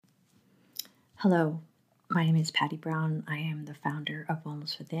Hello, my name is Patty Brown. I am the founder of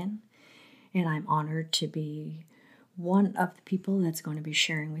Wellness Within, and I'm honored to be one of the people that's going to be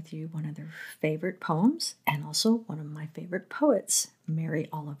sharing with you one of their favorite poems and also one of my favorite poets, Mary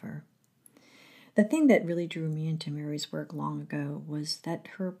Oliver. The thing that really drew me into Mary's work long ago was that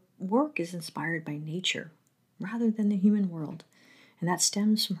her work is inspired by nature rather than the human world, and that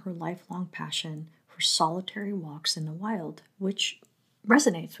stems from her lifelong passion for solitary walks in the wild, which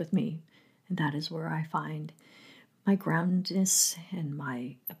resonates with me. And that is where I find my groundedness and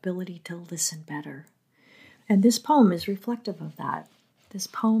my ability to listen better. And this poem is reflective of that. This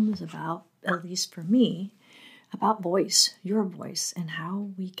poem is about, at least for me, about voice, your voice, and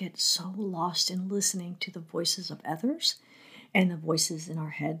how we get so lost in listening to the voices of others and the voices in our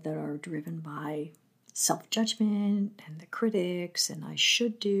head that are driven by self-judgment and the critics and I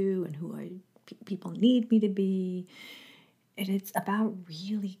should do and people need me to be. And it's about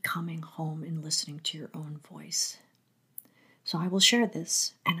really coming home and listening to your own voice. So I will share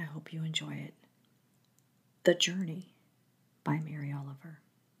this, and I hope you enjoy it. The Journey by Mary Oliver.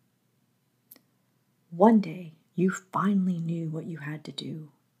 One day, you finally knew what you had to do,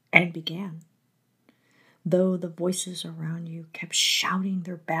 and began. Though the voices around you kept shouting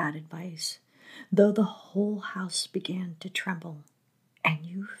their bad advice, though the whole house began to tremble, and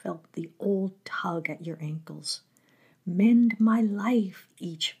you felt the old tug at your ankles. Mend my life,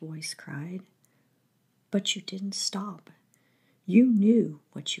 each voice cried. But you didn't stop. You knew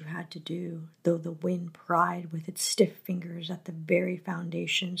what you had to do, though the wind pried with its stiff fingers at the very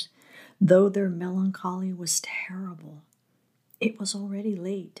foundations, though their melancholy was terrible. It was already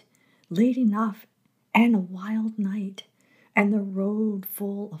late, late enough, and a wild night, and the road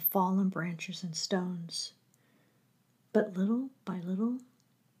full of fallen branches and stones. But little by little,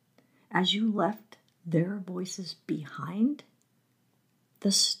 as you left their voices behind,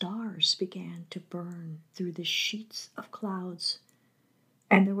 the stars began to burn through the sheets of clouds,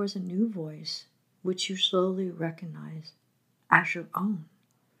 and there was a new voice which you slowly recognized as your own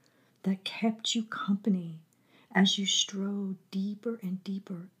that kept you company as you strode deeper and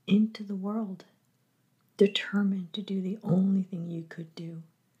deeper into the world, determined to do the only thing you could do,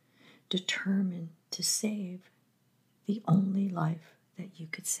 determined to save the only life that you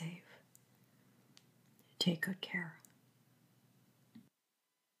could save. Take good care.